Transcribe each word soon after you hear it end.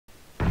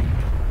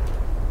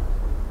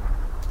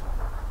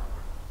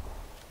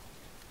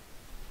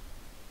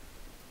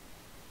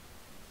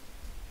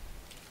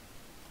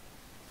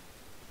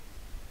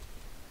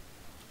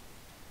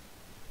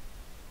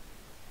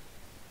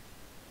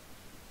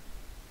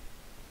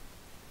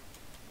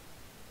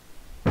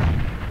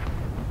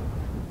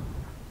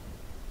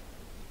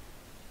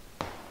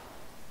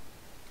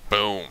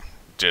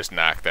just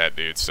knocked that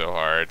dude so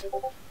hard.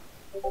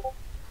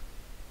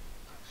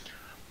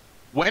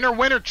 Winner,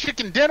 winner,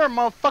 chicken dinner,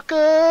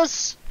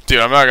 motherfuckers! Dude,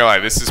 I'm not gonna lie,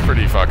 this is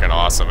pretty fucking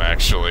awesome,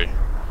 actually.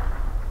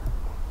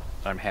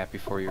 I'm happy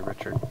for you,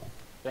 Richard.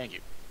 Thank you.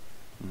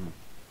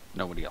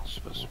 Nobody else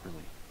was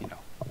really, you know.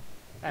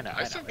 I know.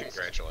 I said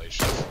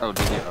congratulations. Oh,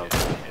 did you? Oh.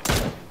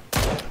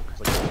 It's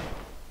like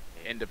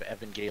the end of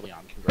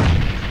Evangelion.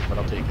 Congratulations, but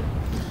I'll take it.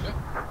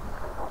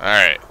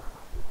 Alright.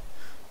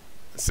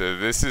 So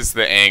this is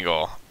the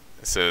angle.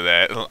 So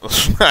that...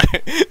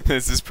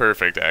 this is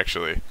perfect,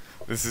 actually.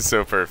 This is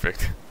so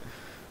perfect.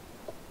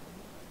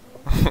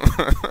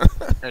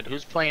 And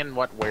who's playing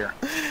what where?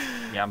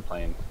 Yeah, I'm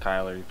playing.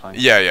 Kyle, are you playing?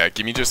 Yeah,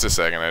 give me just a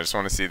second. I just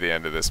want to see the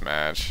end of this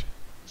match.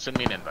 Send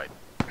me an invite.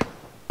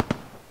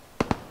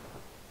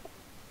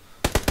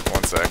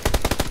 1 sec.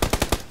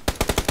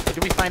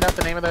 Did we find out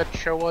the name of that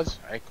show was?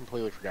 I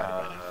completely forgot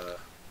about it.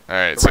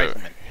 Alright, The so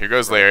Rifleman. here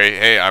goes Larry.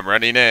 Hey, I'm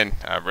running in.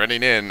 I'm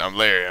running in. I'm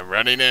Larry. I'm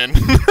running in.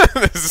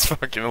 This is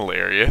fucking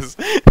hilarious.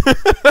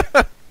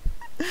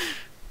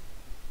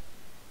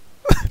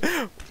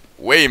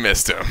 Way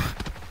missed him.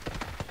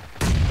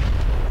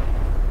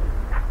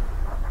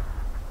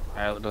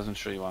 Kyle, it doesn't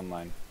show you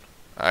online.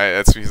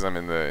 That's because I'm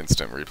in the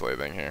instant replay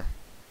thing here.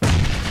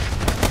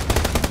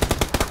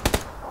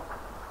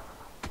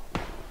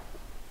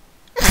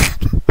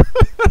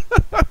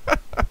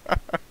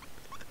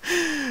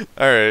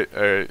 Alright,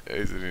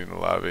 exiting the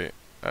lobby.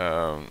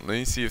 Let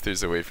me see if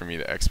there's a way for me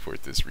to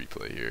export this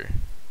replay here.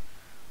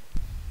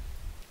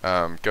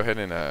 Go ahead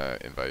and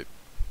invite.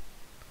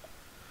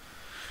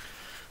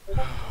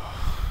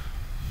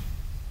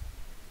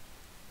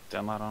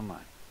 Download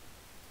online.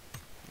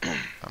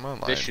 I'm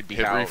online. This should be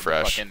Hit how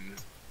refresh. the fucking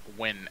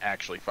win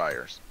actually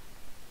fires.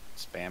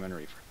 Spam and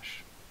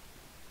refresh.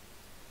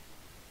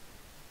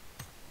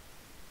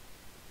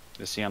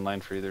 Is he online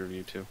for either of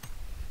you two?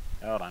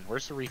 Hold on,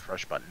 where's the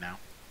refresh button now?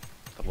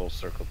 The little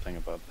circle thing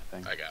above the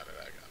thing. I got it.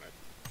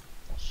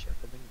 Oh,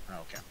 circle thing? Oh,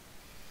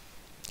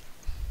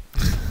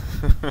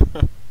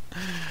 okay.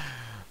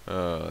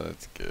 Oh,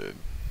 that's good.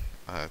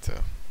 I'll have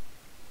to